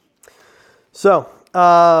So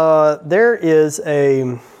there's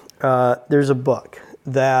a book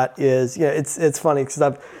that is, it's funny because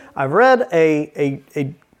I've read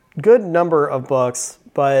a good number of books,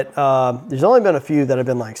 but there's only been a few that I've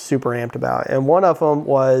been like super amped about, and one of them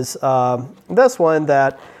was this one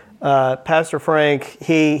that Pastor Frank,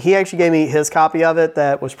 he actually gave me his copy of it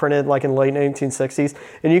that was printed like in the late 1960s,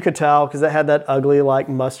 and you could tell because it had that ugly like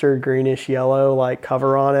mustard greenish yellow like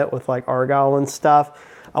cover on it with like argyle and stuff.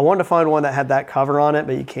 I wanted to find one that had that cover on it,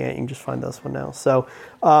 but you can't. You can just find this one now. So,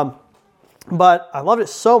 but I loved it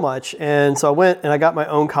so much, and so I went and I got my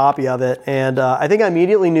own copy of it, and I think I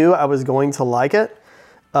immediately knew I was going to like it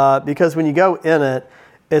because when you go in it,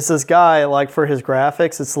 it's this guy, like for his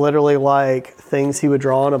graphics, it's literally like things he would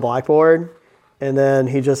draw on a blackboard, and then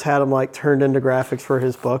he just had them like turned into graphics for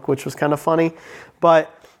his book, which was kind of funny.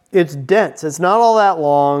 But it's dense. It's not all that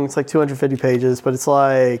long. It's like 250 pages, but it's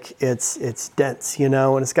like, it's dense,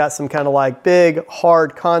 and it's got some kind of like big,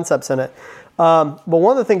 hard concepts in it. But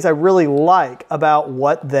one of the things I really like about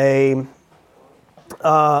what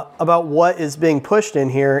is being pushed in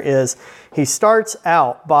here is he starts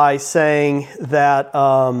out by saying that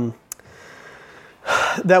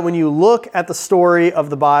that when you look at the story of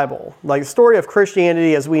the Bible, like the story of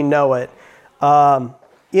Christianity as we know it,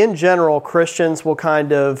 in general, Christians will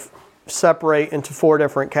kind of separate into 4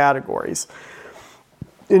 different categories.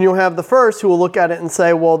 And you'll have the first who will look at it and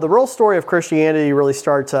say, well, the real story of Christianity really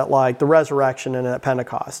starts at like the resurrection and at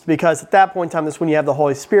Pentecost. Because at that point in time, that's when you have the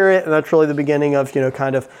Holy Spirit, and that's really the beginning of, the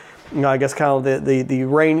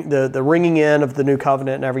ringing in of the new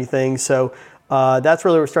covenant and everything. So that's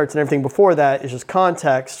really where it starts, and everything before that is just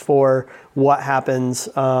context for what happens,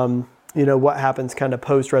 what happens kind of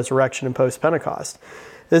post-resurrection and post-Pentecost.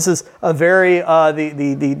 This is a very,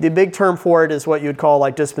 the big term for it is what you would call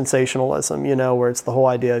like dispensationalism, where it's the whole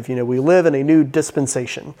idea of, we live in a new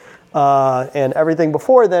dispensation. And everything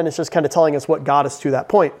before then is just kind of telling us what got us to that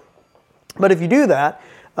point. But if you do that,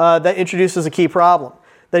 that introduces a key problem.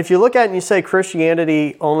 That if you look at it and you say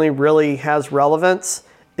Christianity only really has relevance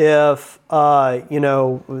if,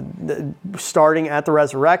 starting at the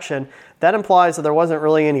resurrection, that implies that there wasn't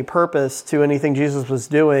really any purpose to anything Jesus was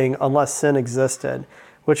doing unless sin existed,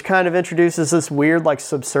 which kind of introduces this weird like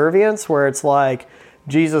subservience where it's like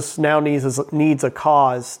Jesus now needs a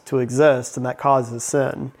cause to exist, and that cause is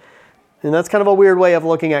sin. And that's kind of a weird way of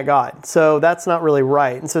looking at God. So that's not really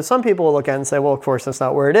right. And so some people will look at it and say, well, of course, that's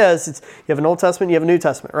not where it is. You have an Old Testament, you have a New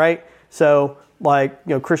Testament, right? So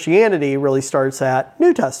Christianity really starts at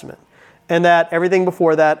New Testament. And that everything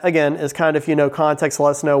before that, again, is kind of, context to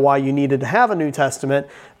let us know why you needed to have a New Testament.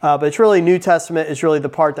 But it's really, New Testament is really the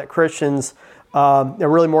part that Christians are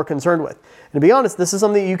really more concerned with. And to be honest, this is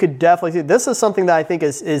something you could definitely see. This is something that I think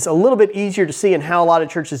is a little bit easier to see in how a lot of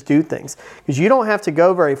churches do things. Because you don't have to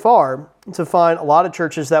go very far to find a lot of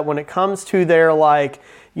churches that when it comes to their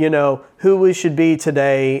who we should be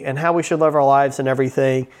today and how we should live our lives and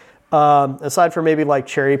everything, aside from maybe like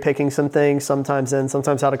cherry picking some things, sometimes in,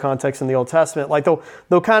 sometimes out of context in the Old Testament, like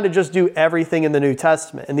they'll kind of just do everything in the New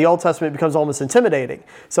Testament. In the Old Testament, it becomes almost intimidating.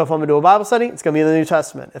 So if I'm going to do a Bible study, it's going to be in the New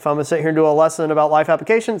Testament. If I'm going to sit here and do a lesson about life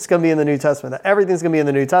application, it's going to be in the New Testament. Everything's going to be in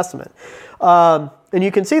the New Testament. And you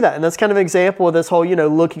can see that. And that's kind of an example of this whole,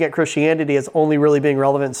 looking at Christianity as only really being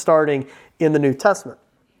relevant starting in the New Testament.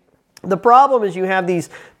 The problem is you have these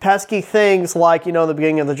pesky things like, in the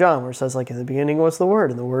beginning of the John, where it says like, in the beginning was the Word,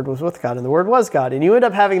 and the Word was with God, and the Word was God. And you end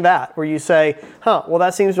up having that, where you say, well,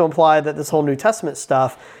 that seems to imply that this whole New Testament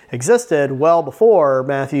stuff existed well before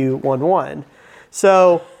Matthew 1:1.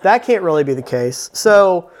 So that can't really be the case.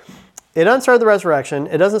 So it doesn't start at the resurrection.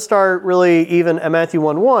 It doesn't start really even at Matthew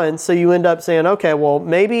 1:1. So you end up saying, okay, well,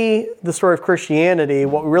 maybe the story of Christianity,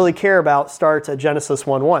 what we really care about, starts at Genesis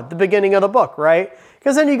 1:1, the beginning of the book, right?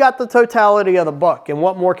 Because then you got the totality of the book, and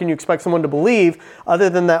what more can you expect someone to believe other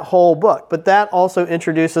than that whole book? But that also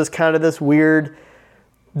introduces kind of this weird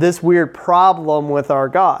problem with our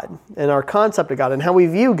God and our concept of God and how we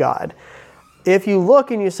view God. If you look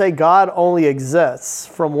and you say God only exists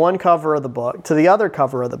from one cover of the book to the other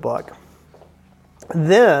cover of the book,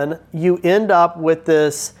 then you end up with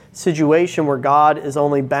this situation where God is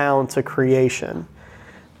only bound to creation.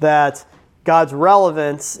 That God's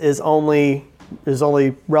relevance is only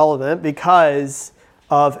relevant because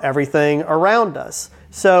of everything around us.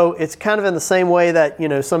 So it's kind of in the same way that,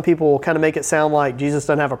 some people will kind of make it sound like Jesus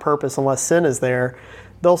doesn't have a purpose unless sin is there.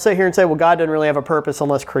 They'll sit here and say, well, God doesn't really have a purpose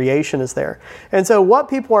unless creation is there. And so what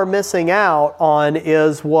people are missing out on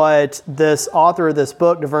is what this author of this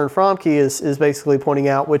book, Vern Fromke, is basically pointing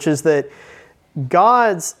out, which is that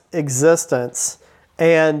God's existence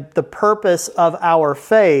And the purpose of our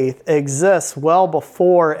faith exists well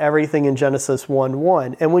before everything in Genesis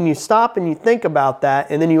 1:1. And when you stop and you think about that,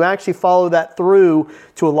 and then you actually follow that through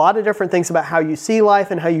to a lot of different things about how you see life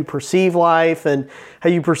and how you perceive life and how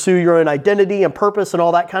you pursue your own identity and purpose and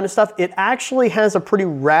all that kind of stuff, it actually has a pretty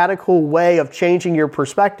radical way of changing your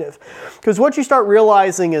perspective. Because what you start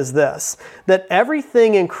realizing is this, that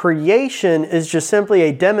everything in creation is just simply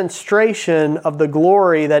a demonstration of the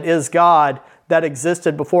glory that is God that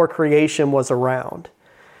existed before creation was around.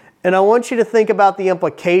 And I want you to think about the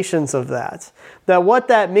implications of that. That what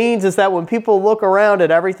that means is that when people look around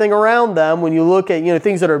at everything around them, when you look at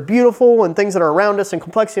things that are beautiful and things that are around us and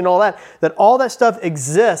complexity and all that stuff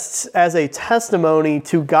exists as a testimony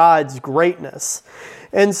to God's greatness.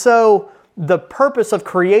 And so the purpose of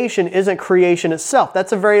creation isn't creation itself.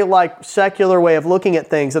 That's a very secular way of looking at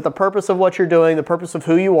things, that the purpose of what you're doing, the purpose of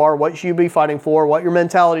who you are, what you should be fighting for, what your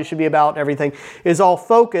mentality should be about, and everything is all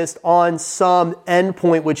focused on some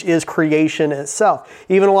endpoint, which is creation itself.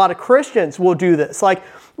 Even a lot of Christians will do this,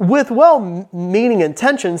 with well-meaning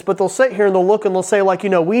intentions, but they'll sit here and they'll look and they'll say,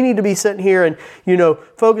 we need to be sitting here and,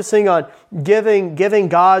 focusing on giving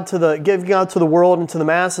God to the world and to the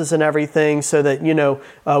masses and everything, so that,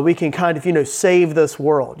 we can kind of, save this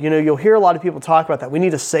world. You'll hear a lot of people talk about that. We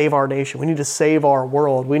need to save our nation. We need to save our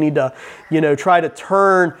world. We need to, try to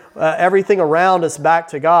turn everything around us back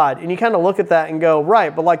to God. And you kind of look at that and go,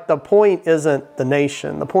 right, but the point isn't the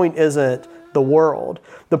nation. The point isn't the world.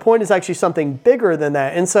 The point is actually something bigger than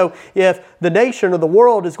that. And so if the nation or the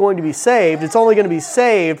world is going to be saved, it's only going to be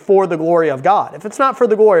saved for the glory of God. If it's not for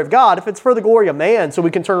the glory of God, if it's for the glory of man, so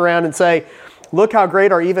we can turn around and say, look how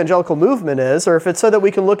great our evangelical movement is, or if it's so that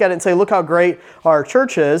we can look at it and say, look how great our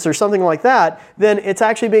church is, or something like that, then it's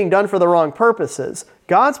actually being done for the wrong purposes.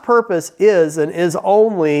 God's purpose is and is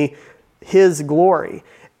only His glory.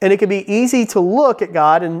 And it can be easy to look at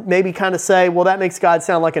God and maybe kind of say, well, that makes God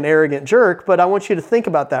sound like an arrogant jerk, but I want you to think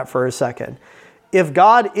about that for a second. If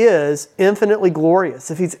God is infinitely glorious,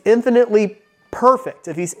 if He's infinitely perfect,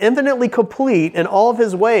 if He's infinitely complete in all of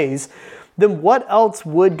His ways, then what else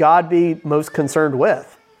would God be most concerned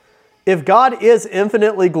with? If God is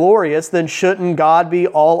infinitely glorious, then shouldn't God be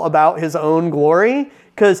all about His own glory?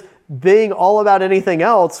 Because being all about anything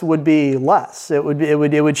else would be less. It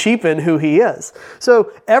would cheapen who He is.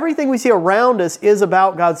 So everything we see around us is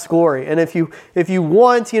about God's glory. And if you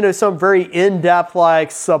want, some very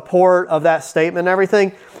in-depth support of that statement and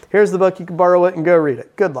everything, here's the book. You can borrow it and go read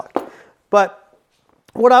it. Good luck. But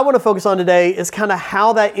what I want to focus on today is kind of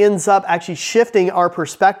how that ends up actually shifting our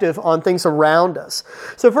perspective on things around us.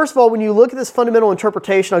 So first of all, when you look at this fundamental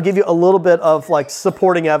interpretation, I'll give you a little bit of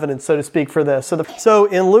supporting evidence, so to speak, for this. So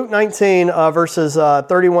in Luke 19, verses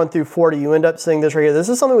 31 through 40, you end up seeing this right here. This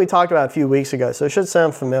is something we talked about a few weeks ago, so it should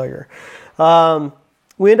sound familiar.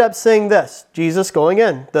 We end up seeing this, Jesus going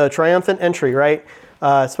in, the triumphant entry, right?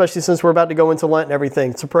 Especially since we're about to go into Lent and everything.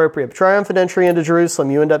 It's appropriate. Triumphant entry into Jerusalem,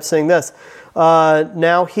 you end up seeing this.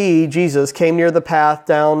 Now He, Jesus, came near the path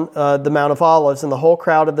down the Mount of Olives, and the whole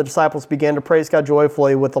crowd of the disciples began to praise God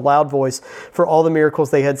joyfully with a loud voice for all the miracles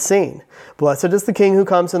they had seen. Blessed is the King who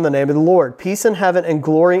comes in the name of the Lord. Peace in heaven and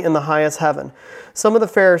glory in the highest heaven. Some of the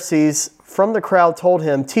Pharisees from the crowd told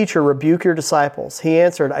Him, Teacher, rebuke your disciples. He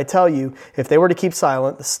answered, I tell you, if they were to keep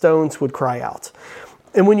silent, the stones would cry out.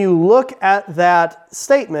 And when you look at that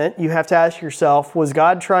statement, you have to ask yourself, was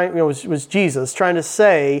Jesus trying to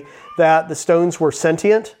say that the stones were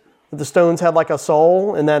sentient, that the stones had a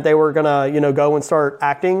soul, and that they were going to, go and start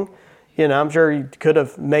acting? I'm sure He could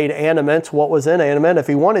have made animate what was inanimate if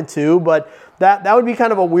He wanted to, but that would be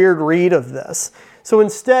kind of a weird read of this. So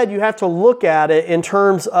instead, you have to look at it in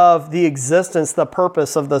terms of the existence, the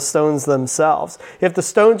purpose of the stones themselves. If the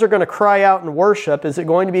stones are going to cry out and worship, is it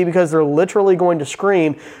going to be because they're literally going to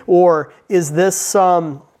scream, or is this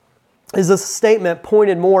statement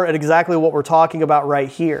pointed more at exactly what we're talking about right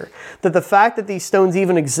here? That the fact that these stones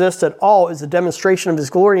even exist at all is a demonstration of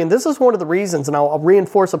His glory. And this is one of the reasons, and I'll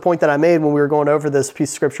reinforce a point that I made when we were going over this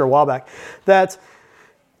piece of scripture a while back, that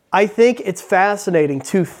I think it's fascinating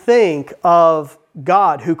to think of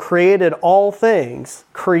God, who created all things,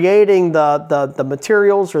 creating the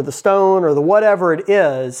materials or the stone or the whatever it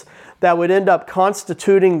is that would end up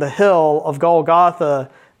constituting the hill of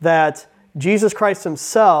Golgotha that Jesus Christ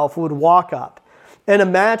Himself would walk up. And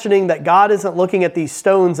imagining that God isn't looking at these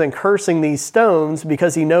stones and cursing these stones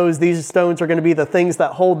because He knows these stones are going to be the things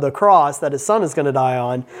that hold the cross that His Son is going to die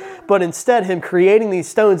on, but instead Him creating these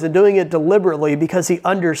stones and doing it deliberately because He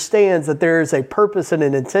understands that there is a purpose and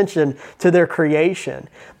an intention to their creation,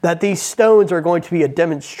 that these stones are going to be a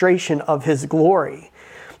demonstration of His glory.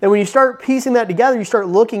 And when you start piecing that together, you start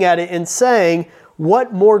looking at it and saying,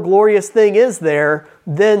 what more glorious thing is there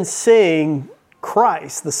than seeing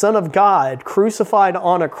Christ, the Son of God, crucified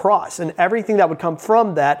on a cross, and everything that would come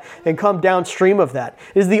from that and come downstream of that?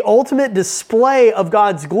 It is the ultimate display of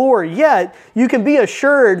God's glory. Yet, you can be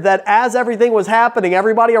assured that as everything was happening,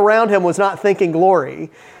 everybody around him was not thinking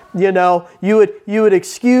glory. You know, you would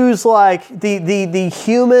excuse like the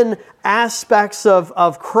human aspects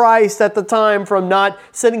of Christ at the time from not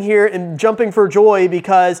sitting here and jumping for joy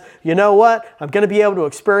because, you know what, I'm going to be able to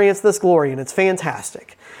experience this glory and it's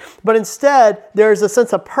fantastic. But instead, there's a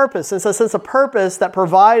sense of purpose. It's a sense of purpose that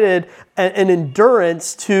provided an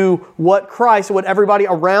endurance to what Christ, what everybody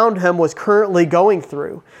around him was currently going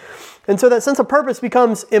through. And so that sense of purpose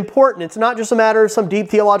becomes important. It's not just a matter of some deep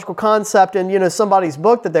theological concept in, somebody's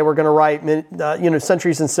book that they were going to write,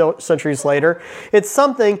 centuries and centuries later. It's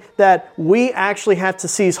something that we actually have to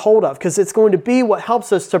seize hold of because it's going to be what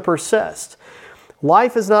helps us to persist.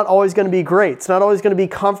 Life is not always going to be great. It's not always going to be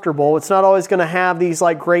comfortable. It's not always going to have these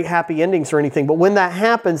like great happy endings or anything. But when that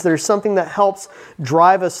happens, there's something that helps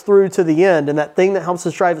drive us through to the end. And that thing that helps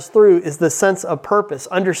us drive us through is the sense of purpose.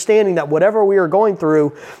 Understanding that whatever we are going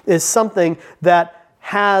through is something that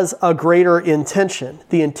has a greater intention.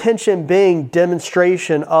 The intention being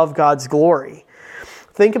demonstration of God's glory.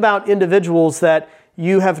 Think about individuals that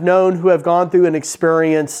you have known who have gone through and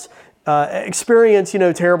experience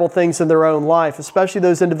terrible things in their own life, especially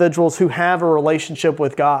those individuals who have a relationship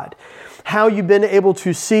with God. How you've been able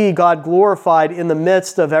to see God glorified in the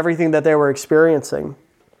midst of everything that they were experiencing.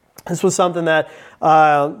 This was something that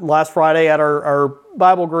last Friday at our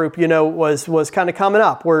Bible group, was kind of coming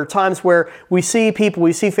up. Where times where we see people,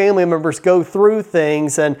 we see family members go through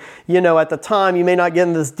things, and at the time you may not get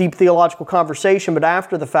in this deep theological conversation, but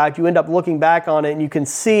after the fact you end up looking back on it and you can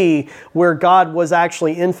see where God was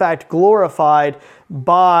actually in fact glorified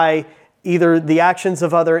by either the actions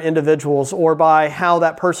of other individuals or by how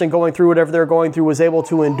that person going through whatever they're going through was able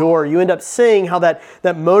to endure. You end up seeing how that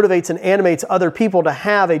motivates and animates other people to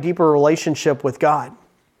have a deeper relationship with God.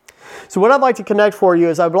 So what I'd like to connect for you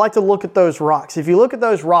is I would like to look at those rocks. If you look at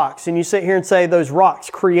those rocks and you sit here and say those rocks,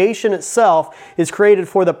 creation itself is created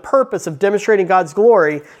for the purpose of demonstrating God's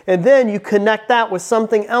glory, and then you connect that with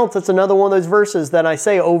something else. That's another one of those verses that I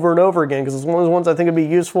say over and over again because it's one of those ones I think would be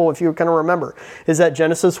useful if you kind of remember. Is that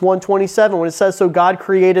Genesis 1:27 when it says, so God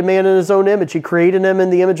created man in his own image. He created him in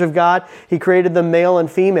the image of God. He created them male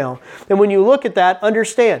and female. And when you look at that,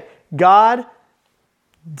 understand, God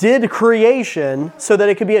did creation so that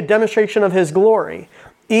it could be a demonstration of his glory.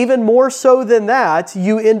 Even more so than that,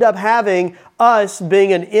 you end up having us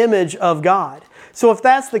being an image of God. So if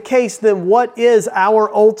that's the case, then what is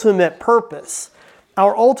our ultimate purpose?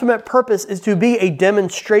 Our ultimate purpose is to be a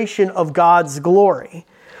demonstration of God's glory.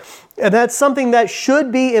 And that's something that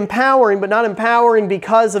should be empowering, but not empowering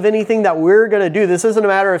because of anything that we're going to do. This isn't a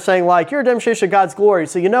matter of saying, like, you're a demonstration of God's glory.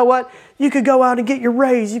 So you know what? You could go out and get your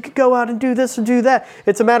raise. You could go out and do this or do that.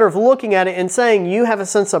 It's a matter of looking at it and saying you have a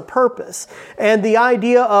sense of purpose. And the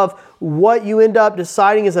idea of what you end up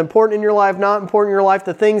deciding is important in your life, not important in your life,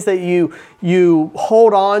 the things that you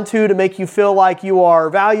hold on to make you feel like you are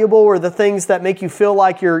valuable, or the things that make you feel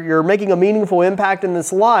like you're making a meaningful impact in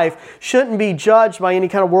this life shouldn't be judged by any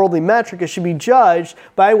kind of worldly metric. It should be judged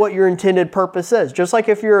by what your intended purpose is. Just like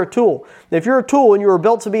if you're a tool. If you're a tool and you were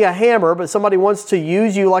built to be a hammer, but somebody wants to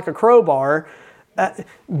use you like a crowbar,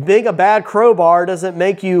 being a bad crowbar doesn't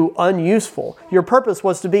make you unuseful. Your purpose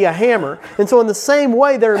was to be a hammer. And so in the same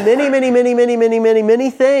way, there are many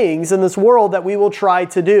things in this world that we will try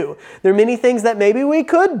to do. There are many things that maybe we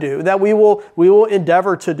could do, that we will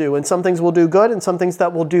endeavor to do. And some things will do good and some things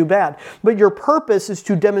that will do bad. But your purpose is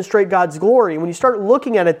to demonstrate God's glory. And when you start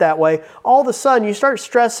looking at it that way, all of a sudden you start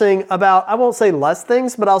stressing about, I won't say less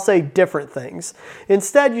things, but I'll say different things.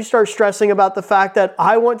 Instead, you start stressing about the fact that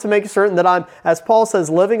I want to make certain that I'm, as Paul says,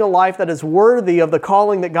 living a life that is worthy of the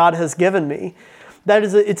calling that God has given me.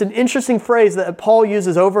 It's an interesting phrase that Paul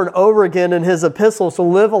uses over and over again in his epistles, to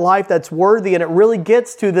live a life that's worthy, and it really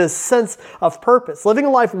gets to this sense of purpose. Living a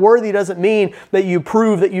life worthy doesn't mean that you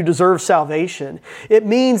prove that you deserve salvation. It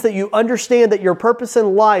means that you understand that your purpose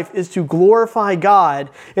in life is to glorify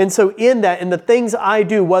God. And so in that, in the things I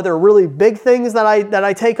do, whether really big things that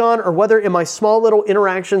I take on, or whether in my small little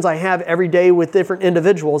interactions I have every day with different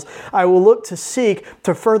individuals, I will look to seek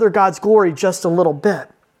to further God's glory just a little bit.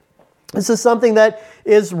 This is something that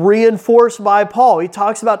is reinforced by Paul. He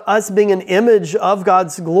talks about us being an image of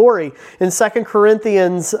God's glory. In 2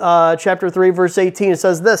 Corinthians chapter 3, verse 18, it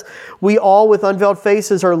says this, we all with unveiled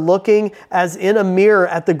faces are looking as in a mirror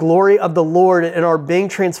at the glory of the Lord, and are being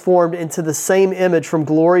transformed into the same image from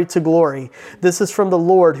glory to glory. This is from the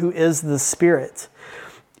Lord, who is the Spirit.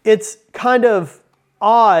 It's kind of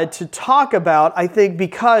odd to talk about, I think,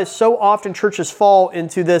 because so often churches fall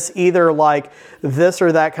into this either like this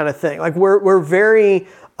or that kind of thing. Like we're very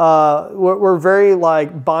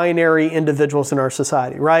like binary individuals in our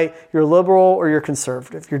society, right? You're liberal or you're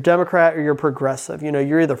conservative. You're Democrat or you're progressive.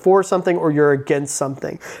 You're either for something or you're against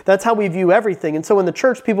something. That's how we view everything. And so in the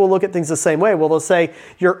church, people look at things the same way. Well, they'll say,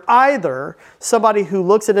 you're either somebody who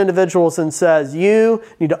looks at individuals and says, you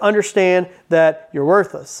need to understand that you're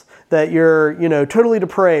worthless, that you're, totally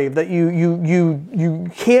depraved, that you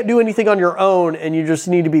can't do anything on your own, and you just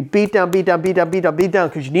need to be beat down,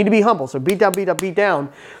 because you need to be humble. So beat down.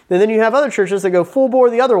 And then you have other churches that go full bore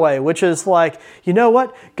the other way, which is like, you know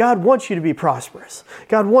what? God wants you to be prosperous.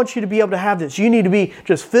 God wants you to be able to have this. You need to be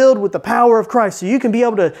just filled with the power of Christ so you can be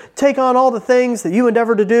able to take on all the things that you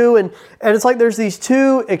endeavor to do. And it's like there's these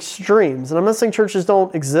two extremes. And I'm not saying churches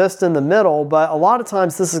don't exist in the middle, but a lot of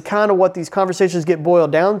times this is kind of what these conversations get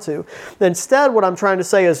boiled down to. Instead, what I'm trying to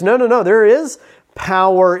say is, no, there is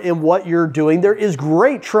power in what you're doing. There is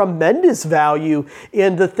great, tremendous value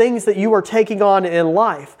in the things that you are taking on in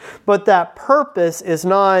life. But that purpose is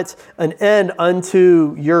not an end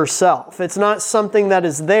unto yourself. It's not something that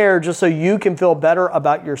is there just so you can feel better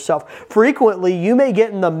about yourself. Frequently, you may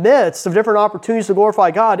get in the midst of different opportunities to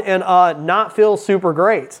glorify God and not feel super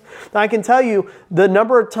great. I can tell you the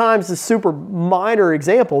number of times, is super minor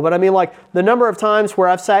example, but I mean like the number of times where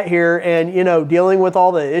I've sat here and, dealing with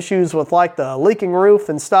all the issues with like the leaking roof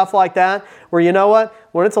and stuff like that, where you know what?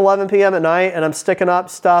 When it's 11 p.m. at night and I'm sticking up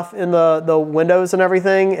stuff in the windows and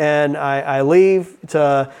everything, and I leave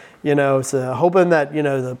to, so hoping that,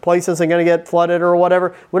 the place isn't going to get flooded or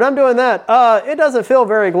whatever. When I'm doing that, it doesn't feel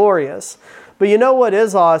very glorious. But you know what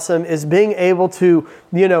is awesome is being able to,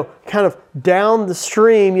 kind of down the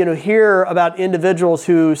stream, hear about individuals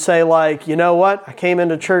who say like, you know what, I came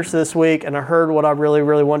into church this week and I heard what I really,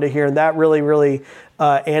 really wanted to hear. And that really, really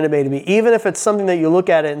animated me. Even if it's something that you look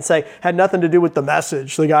at it and say, had nothing to do with the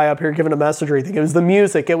message, the guy up here giving a message or anything. It was the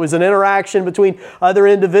music. It was an interaction between other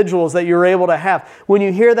individuals that you were able to have. When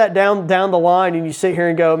you hear that down the line and you sit here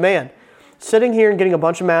and go, man, sitting here and getting a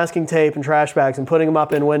bunch of masking tape and trash bags and putting them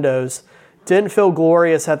up in windows didn't feel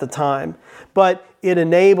glorious at the time, but it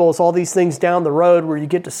enables all these things down the road where you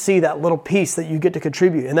get to see that little piece that you get to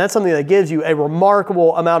contribute. And that's something that gives you a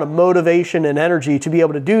remarkable amount of motivation and energy to be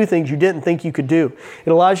able to do things you didn't think you could do. It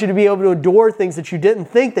allows you to be able to endure things that you didn't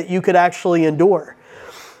think that you could actually endure.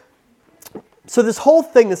 So this whole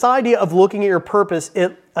thing, this idea of looking at your purpose,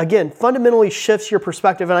 it again fundamentally shifts your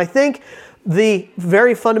perspective. And I think the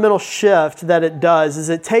very fundamental shift that it does is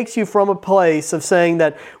it takes you from a place of saying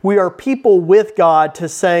that we are people with God to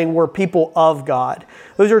saying we're people of God.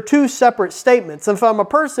 Those are two separate statements. And if I'm a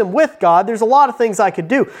person with God, there's a lot of things I could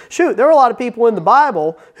do. Shoot, there were a lot of people in the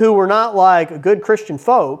Bible who were not like good Christian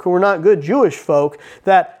folk, who were not good Jewish folk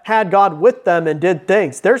that had God with them and did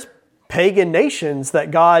things. There's pagan nations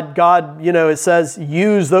that God, it says,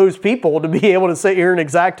 use those people to be able to sit here and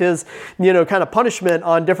exact his, kind of punishment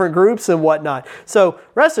on different groups and whatnot. So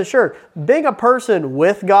rest assured, being a person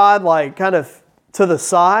with God, like kind of to the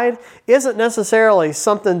side, isn't necessarily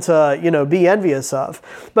something to, be envious of.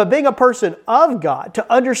 But being a person of God,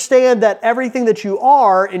 to understand that everything that you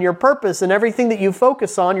are in your purpose and everything that you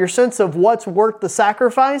focus on, your sense of what's worth the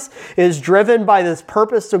sacrifice is driven by this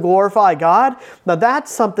purpose to glorify God. Now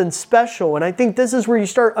that's something special. And I think this is where you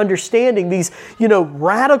start understanding these,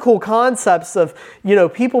 radical concepts of,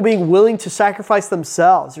 people being willing to sacrifice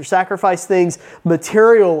themselves or sacrifice things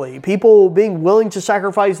materially, people being willing to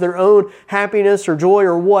sacrifice their own happiness or joy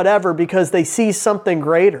or whatever because they see something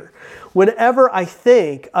greater. Whenever I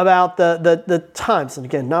think about the times, and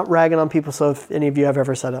again, not ragging on people, so if any of you have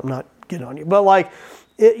ever said it, I'm not getting on you, but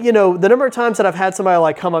the number of times that I've had somebody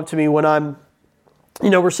like come up to me when I'm,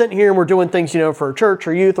 we're sitting here and we're doing things, for church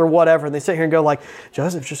or youth or whatever, and they sit here and go like,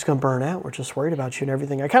 Joseph's just going to burn out. We're just worried about you and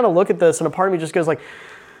everything. I kind of look at this and a part of me just goes like,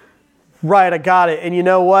 right, I got it. And you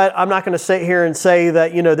know what? I'm not going to sit here and say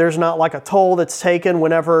that, there's not like a toll that's taken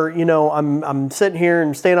whenever, I'm sitting here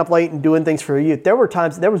and staying up late and doing things for youth. There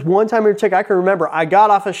was one time in particular I can remember, I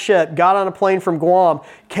got off a ship, got on a plane from Guam,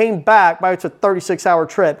 came back, it's a 36-hour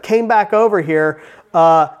trip, came back over here,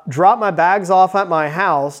 dropped my bags off at my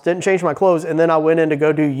house, didn't change my clothes, and then I went in to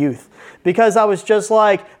go do youth. Because I was just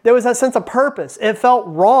like, there was that sense of purpose. It felt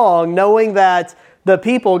wrong knowing that the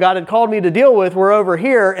people God had called me to deal with were over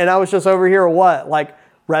here, and I was just over here what? Like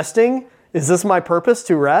resting? Is this my purpose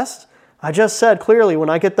to rest? I just said clearly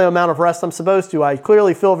when I get the amount of rest I'm supposed to, I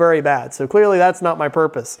clearly feel very bad. So clearly that's not my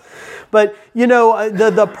purpose. But,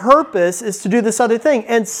 the purpose is to do this other thing.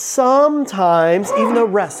 And sometimes, even though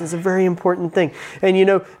rest is a very important thing,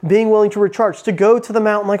 and, being willing to recharge, to go to the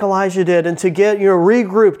mountain like Elijah did, and to get,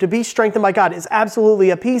 regrouped, to be strengthened by God is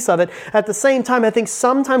absolutely a piece of it. At the same time, I think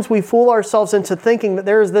sometimes we fool ourselves into thinking that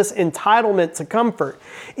there is this entitlement to comfort.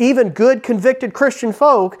 Even good, convicted Christian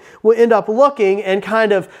folk will end up looking and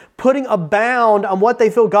kind of putting a bound on what they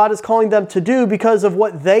feel God is calling them to do because of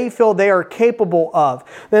what they feel they are capable of.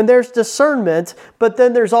 Then there's discernment, but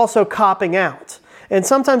then there's also copping out. And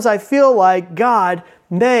sometimes I feel like God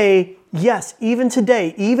may, yes, even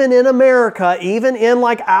today, even in America, even in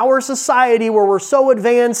like our society where we're so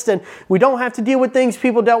advanced and we don't have to deal with things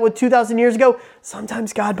people dealt with 2,000 years ago,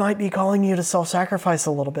 sometimes God might be calling you to self-sacrifice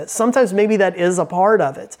a little bit. Sometimes maybe that is a part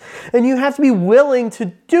of it. And you have to be willing to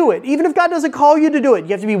do it. Even if God doesn't call you to do it,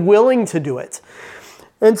 you have to be willing to do it.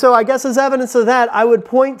 And so I guess as evidence of that, I would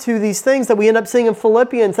point to these things that we end up seeing in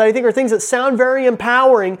Philippians that I think are things that sound very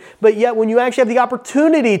empowering, but yet when you actually have the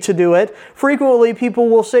opportunity to do it, frequently people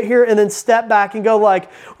will sit here and then step back and go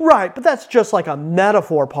like, right, but that's just like a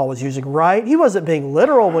metaphor Paul was using, right? He wasn't being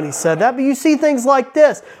literal when he said that, but you see things like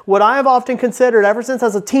this. What I have often considered ever since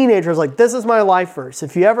as a teenager is like, this is my life verse.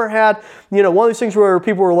 If you ever had, one of these things where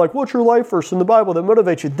people were like, what's your life verse in the Bible that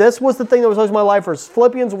motivates you? This was the thing that was always my life verse.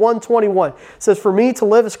 Philippians 1:21 says, for me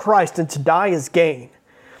to live is Christ and to die is gain.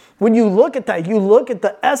 When you look at that, you look at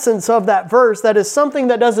the essence of that verse. That is something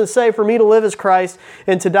that doesn't say for me to live is Christ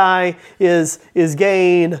and to die is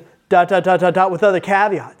gain, ... with other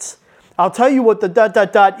caveats. I'll tell you what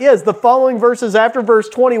the ... is. The following verses after verse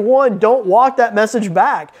 21 don't walk that message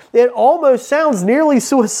back. It almost sounds nearly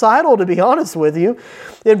suicidal, to be honest with you.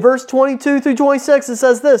 In verse 22 through 26, it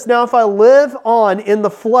says this, now if I live on in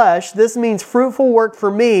the flesh, this means fruitful work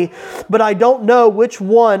for me, but I don't know which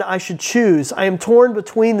one I should choose. I am torn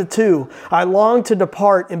between the two. I long to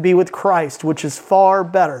depart and be with Christ, which is far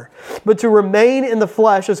better. But to remain in the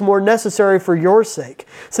flesh is more necessary for your sake.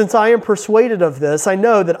 Since I am persuaded of this, I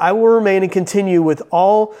know that I will remain and continue with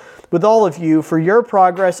all of you for your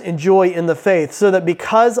progress and joy in the faith, so that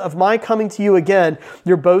because of my coming to you again,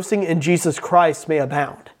 your boasting in Jesus Christ may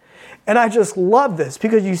abound. And I just love this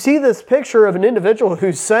because you see this picture of an individual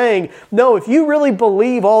who's saying, no, if you really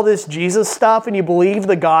believe all this Jesus stuff and you believe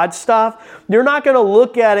the God stuff, you're not going to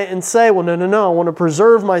look at it and say, well, no, I want to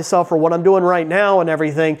preserve myself for what I'm doing right now and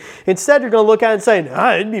everything. Instead, you're going to look at it and say,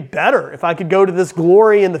 it'd be better if I could go to this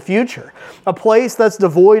glory in the future. A place that's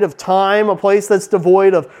devoid of time, a place that's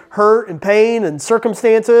devoid of hurt and pain and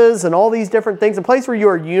circumstances and all these different things, a place where you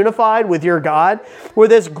are unified with your God, where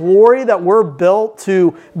this glory that we're built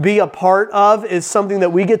to be a part of is something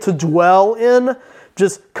that we get to dwell in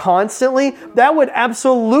just constantly. That would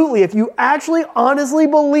absolutely, if you actually honestly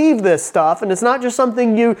believe this stuff, and it's not just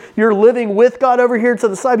something you're living with God over here to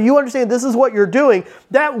the side, but you understand this is what you're doing,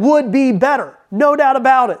 that would be better. No doubt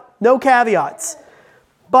about it. No caveats.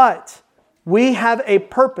 But we have a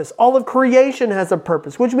purpose. All of creation has a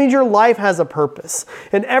purpose, which means your life has a purpose.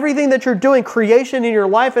 And everything that you're doing, creation in your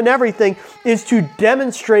life and everything, is to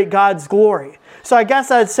demonstrate God's glory. So I guess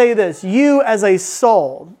I'd say this, you as a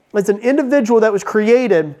soul, as an individual that was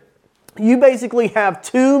created, you basically have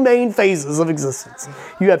two main phases of existence.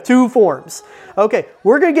 You have two forms. Okay,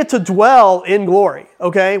 we're going to get to dwell in glory.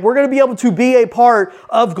 Okay, we're going to be able to be a part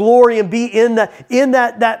of glory and be in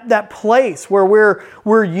that place where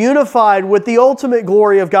we're unified with the ultimate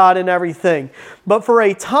glory of God and everything. But for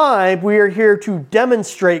a time, we are here to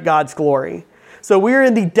demonstrate God's glory. So we're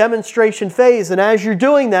in the demonstration phase, and as you're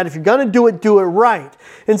doing that, if you're going to do it right.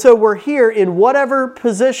 And so we're here in whatever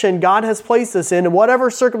position God has placed us in whatever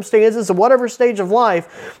circumstances, and whatever stage of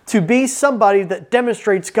life, to be somebody that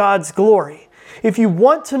demonstrates God's glory. If you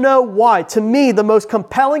want to know why, to me, the most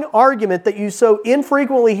compelling argument that you so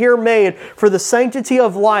infrequently hear made for the sanctity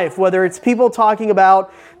of life, whether it's people talking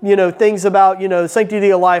about, things about, sanctity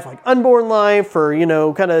of life, like unborn life, or,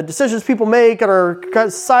 kind of decisions people make in our kind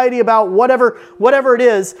of society about whatever it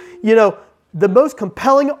is, the most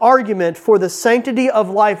compelling argument for the sanctity of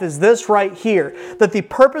life is this right here, that the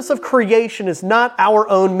purpose of creation is not our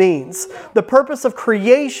own means. The purpose of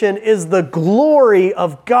creation is the glory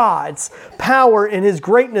of God's power and His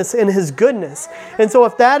greatness and His goodness. And so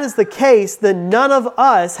if that is the case, then none of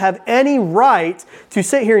us have any right to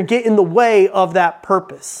sit here and get in the way of that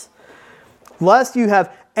purpose. Lest you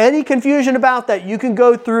have any confusion about that, you can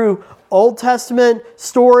go through Old Testament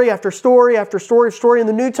story after story after story in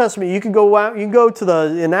the New Testament. You can go out, you can go to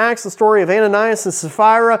in Acts, the story of Ananias and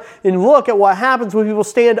Sapphira, and look at what happens when people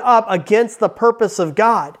stand up against the purpose of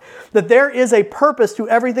God. That there is a purpose to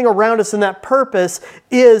everything around us, and that purpose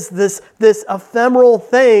is this ephemeral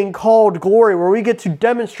thing called glory, where we get to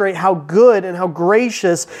demonstrate how good and how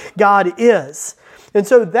gracious God is. And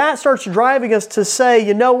so that starts driving us to say,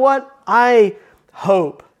 you know what? I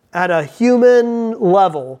hope at a human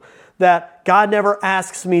level that God never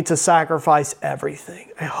asks me to sacrifice everything.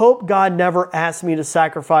 I hope God never asks me to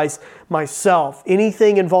sacrifice myself,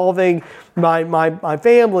 anything involving my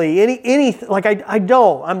family, anything. Like I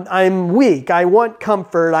don't. I'm weak. I want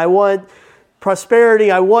comfort. I want prosperity.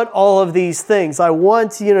 I want all of these things. I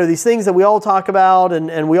want, these things that we all talk about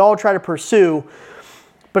and we all try to pursue.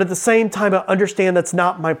 But at the same time, I understand that's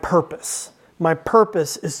not my purpose. My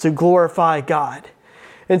purpose is to glorify God.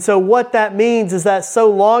 And so what that means is that so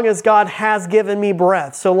long as God has given me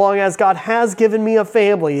breath, so long as God has given me a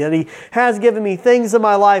family, and He has given me things in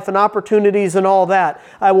my life and opportunities and all that,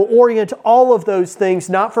 I will orient all of those things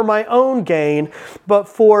not for my own gain, but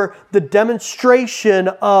for the demonstration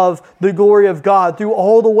of the glory of God through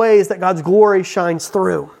all the ways that God's glory shines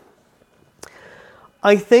through.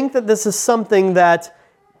 I think that this is something that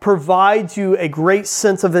provides you a great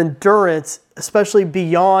sense of endurance, especially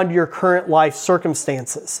beyond your current life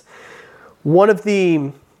circumstances. One of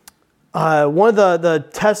the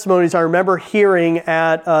testimonies I remember hearing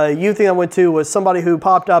at a youth thing I went to was somebody who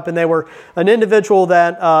popped up, and they were an individual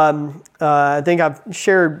that I think I've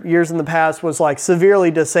shared years in the past was like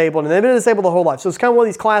severely disabled, and they've been disabled the whole life. So it's kind of one of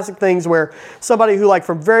these classic things where somebody who like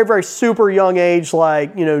from very, very super young age,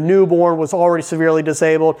 like, newborn, was already severely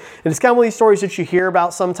disabled. And it's kind of one of these stories that you hear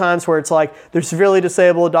about sometimes where it's like they're severely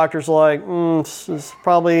disabled. The doctor's like, this is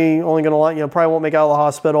probably only going to, probably won't make it out of the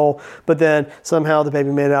hospital. But then somehow the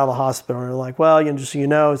baby made it out of the hospital. And they're like, well, just so you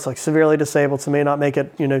know, it's like severely disabled, so may not make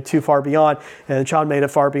it, too far beyond. And the child made it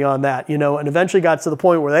far beyond that, and eventually got to the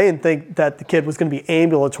point where they didn't think that the kid was going to be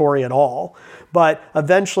ambulatory at all. But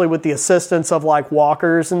eventually, with the assistance of like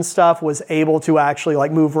walkers and stuff, was able to actually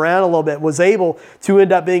like move around a little bit, was able to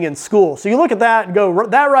end up being in school. So you look at that and go,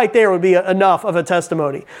 that right there would be enough of a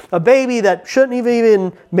testimony. A baby that shouldn't have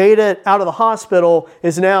even made it out of the hospital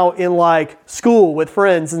is now in like school with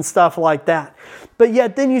friends and stuff like that. But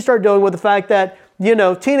yet then you start dealing with the fact that,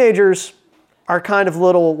 teenagers are kind of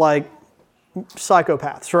little like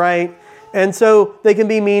psychopaths, right? And so they can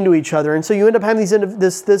be mean to each other. And so you end up having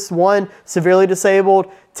this one severely disabled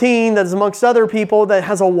teen that is amongst other people that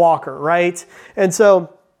has a walker, right? And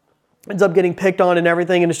so ends up getting picked on and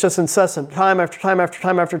everything, and it's just incessant, time after time after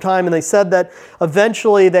time after time. And they said that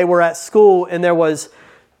eventually they were at school and there was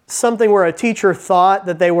something where a teacher thought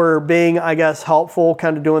that they were being, I guess, helpful,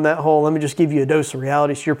 kind of doing that whole, let me just give you a dose of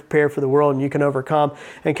reality so you're prepared for the world and you can overcome.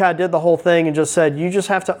 And kind of did the whole thing and just said, you just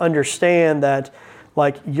have to understand that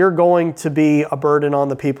like you're going to be a burden on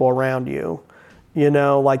the people around you,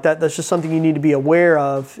 like that's just something you need to be aware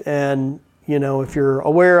of. And, if you're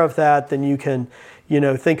aware of that, then you can,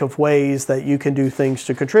 think of ways that you can do things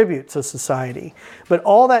to contribute to society. But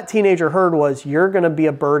all that teenager heard was, you're going to be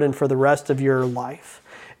a burden for the rest of your life.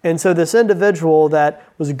 And so this individual that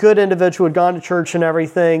was a good individual, had gone to church and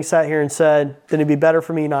everything, sat here and said, then it'd be better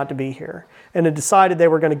for me not to be here. And had decided they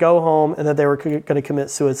were going to go home and that they were going to commit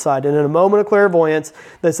suicide. And in a moment of clairvoyance,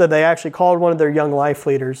 they said they actually called one of their young life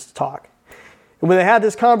leaders to talk. And when they had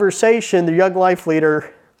this conversation, the young life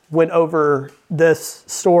leader went over this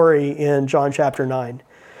story in John chapter 9.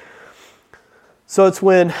 So it's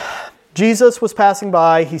when Jesus was passing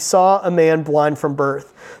by, he saw a man blind from birth.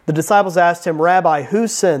 The disciples asked him, Rabbi, who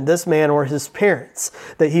sinned, this man or his parents,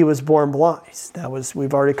 that he was born blind?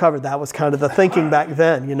 We've already covered, that was kind of the thinking back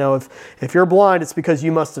then. If you're blind, it's because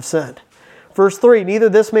you must have sinned. Verse 3, neither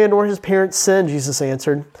this man nor his parents sinned, Jesus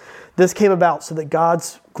answered. This came about so that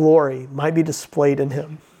God's glory might be displayed in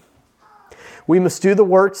him. We must do the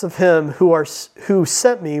works of him who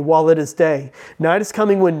sent me while it is day. Night is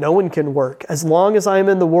coming when no one can work. As long as I am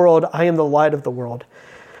in the world, I am the light of the world.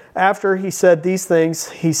 After he said these things,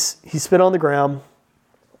 he spit on the ground,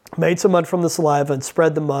 made some mud from the saliva, and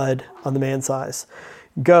spread the mud on the man's eyes.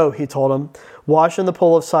 Go, he told him, wash in the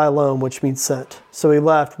pool of Siloam, which means sent. So he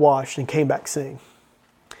left, washed, and came back seeing.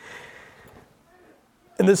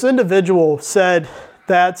 And this individual said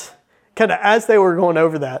that kind of as they were going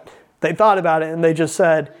over that, they thought about it and they just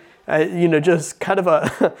said, just kind of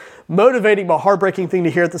a motivating but heartbreaking thing to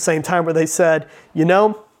hear at the same time, where they said,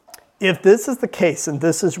 if this is the case and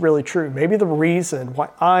this is really true, maybe the reason why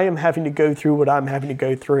I am having to go through what I'm having to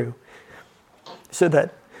go through, so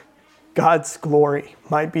that God's glory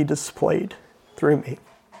might be displayed through me.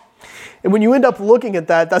 And when you end up looking at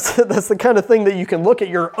that, that's the kind of thing that you can look at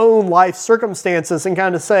your own life circumstances and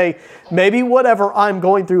kind of say, maybe whatever I'm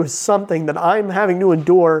going through is something that I'm having to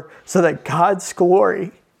endure so that God's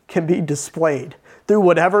glory can be displayed through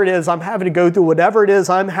whatever it is I'm having to go through, whatever it is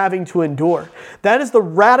I'm having to endure. That is the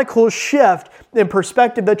radical shift in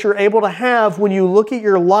perspective that you're able to have when you look at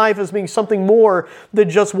your life as being something more than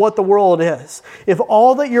just what the world is. If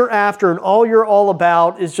all that you're after and all you're all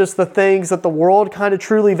about is just the things that the world kind of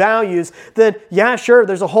truly values, then yeah, sure,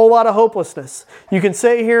 there's a whole lot of hopelessness. You can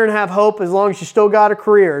sit here and have hope as long as you still got a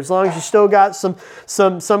career, as long as you still got some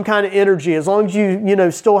kind of energy, as long as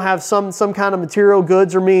you still have some kind of material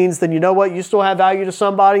goods or means, then you know what, you still have value to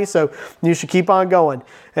somebody, so you should keep on going.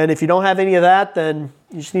 And if you don't have any of that, then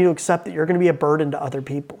you just need to accept that you're going to be a burden to other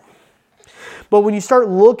people. But when you start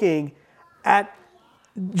looking at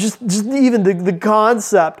just even the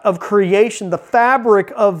concept of creation, the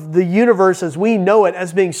fabric of the universe as we know it,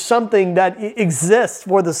 as being something that exists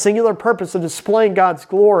for the singular purpose of displaying God's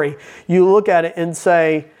glory, you look at it and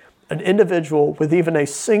say, an individual with even a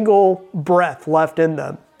single breath left in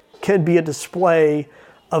them can be a display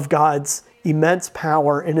of God's immense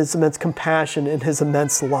power and His immense compassion and His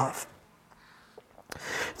immense love.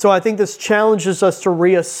 So I think this challenges us to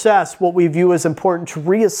reassess what we view as important, to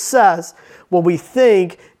reassess what we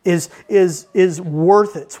think is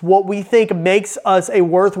worth it, what we think makes us a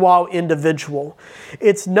worthwhile individual.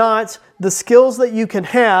 It's not the skills that you can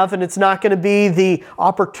have, and it's not going to be the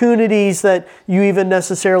opportunities that you even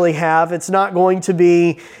necessarily have. It's not going to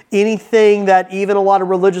be anything that even a lot of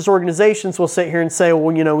religious organizations will sit here and say,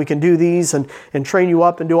 well, we can do these and train you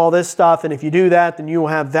up and do all this stuff, and if you do that, then you will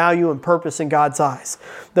have value and purpose in God's eyes.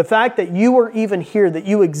 The fact that you are even here, that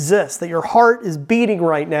you exist, that your heart is beating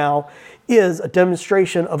right now, is a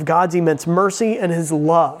demonstration of God's immense mercy and His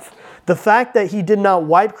love. The fact that He did not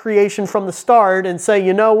wipe creation from the start and say,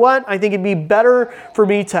 you know what, I think it'd be better for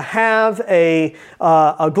me to have a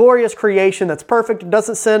glorious creation that's perfect,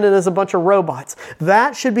 doesn't sin, and is a bunch of robots.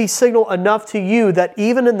 That should be signal enough to you that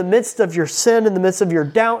even in the midst of your sin, in the midst of your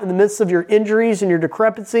doubt, in the midst of your injuries and your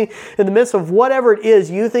decrepancy, in the midst of whatever it is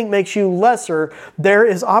you think makes you lesser, there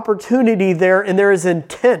is opportunity there, and there is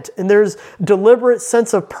intent, and there's deliberate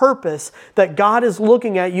sense of purpose that God is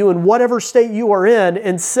looking at you in whatever state you are in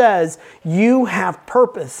and says, you have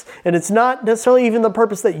purpose. And it's not necessarily even the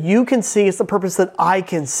purpose that you can see, it's the purpose that I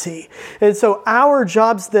can see. And so our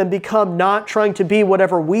jobs then become not trying to be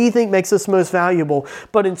whatever we think makes us most valuable,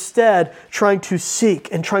 but instead trying to seek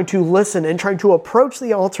and trying to listen and trying to approach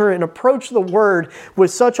the altar and approach the Word with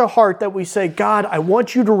such a heart that we say, God, I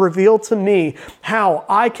want you to reveal to me how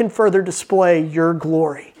I can further display your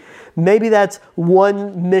glory. Maybe that's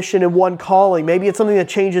one mission and one calling. Maybe it's something that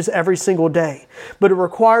changes every single day. But it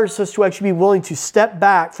requires us to actually be willing to step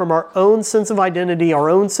back from our own sense of identity, our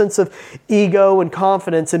own sense of ego and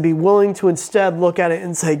confidence, and be willing to instead look at it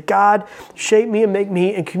and say, God, shape me and make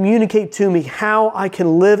me and communicate to me how I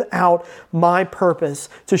can live out my purpose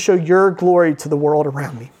to show your glory to the world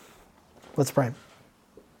around me. Let's pray.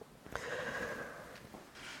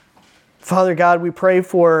 Father God, we pray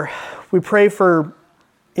for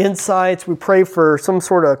insights. We pray for some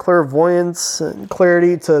sort of clairvoyance and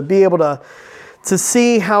clarity to be able to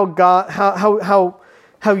see how God,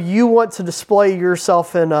 how you want to display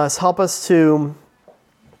yourself in us. Help us to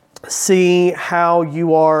see how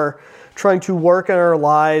you are trying to work in our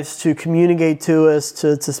lives, to communicate to us,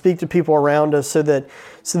 to speak to people around us so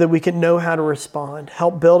that we can know how to respond.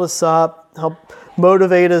 Help build us up. Help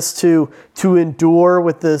motivate us to endure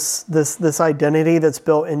with this identity that's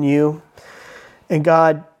built in you. And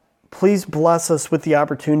God, please bless us with the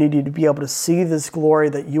opportunity to be able to see this glory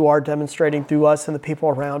that you are demonstrating through us and the people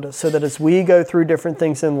around us, so that as we go through different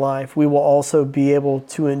things in life, we will also be able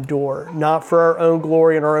to endure, not for our own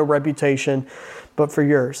glory and our own reputation, but for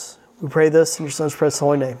yours. We pray this in your Son's precious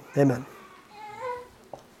holy name. Amen.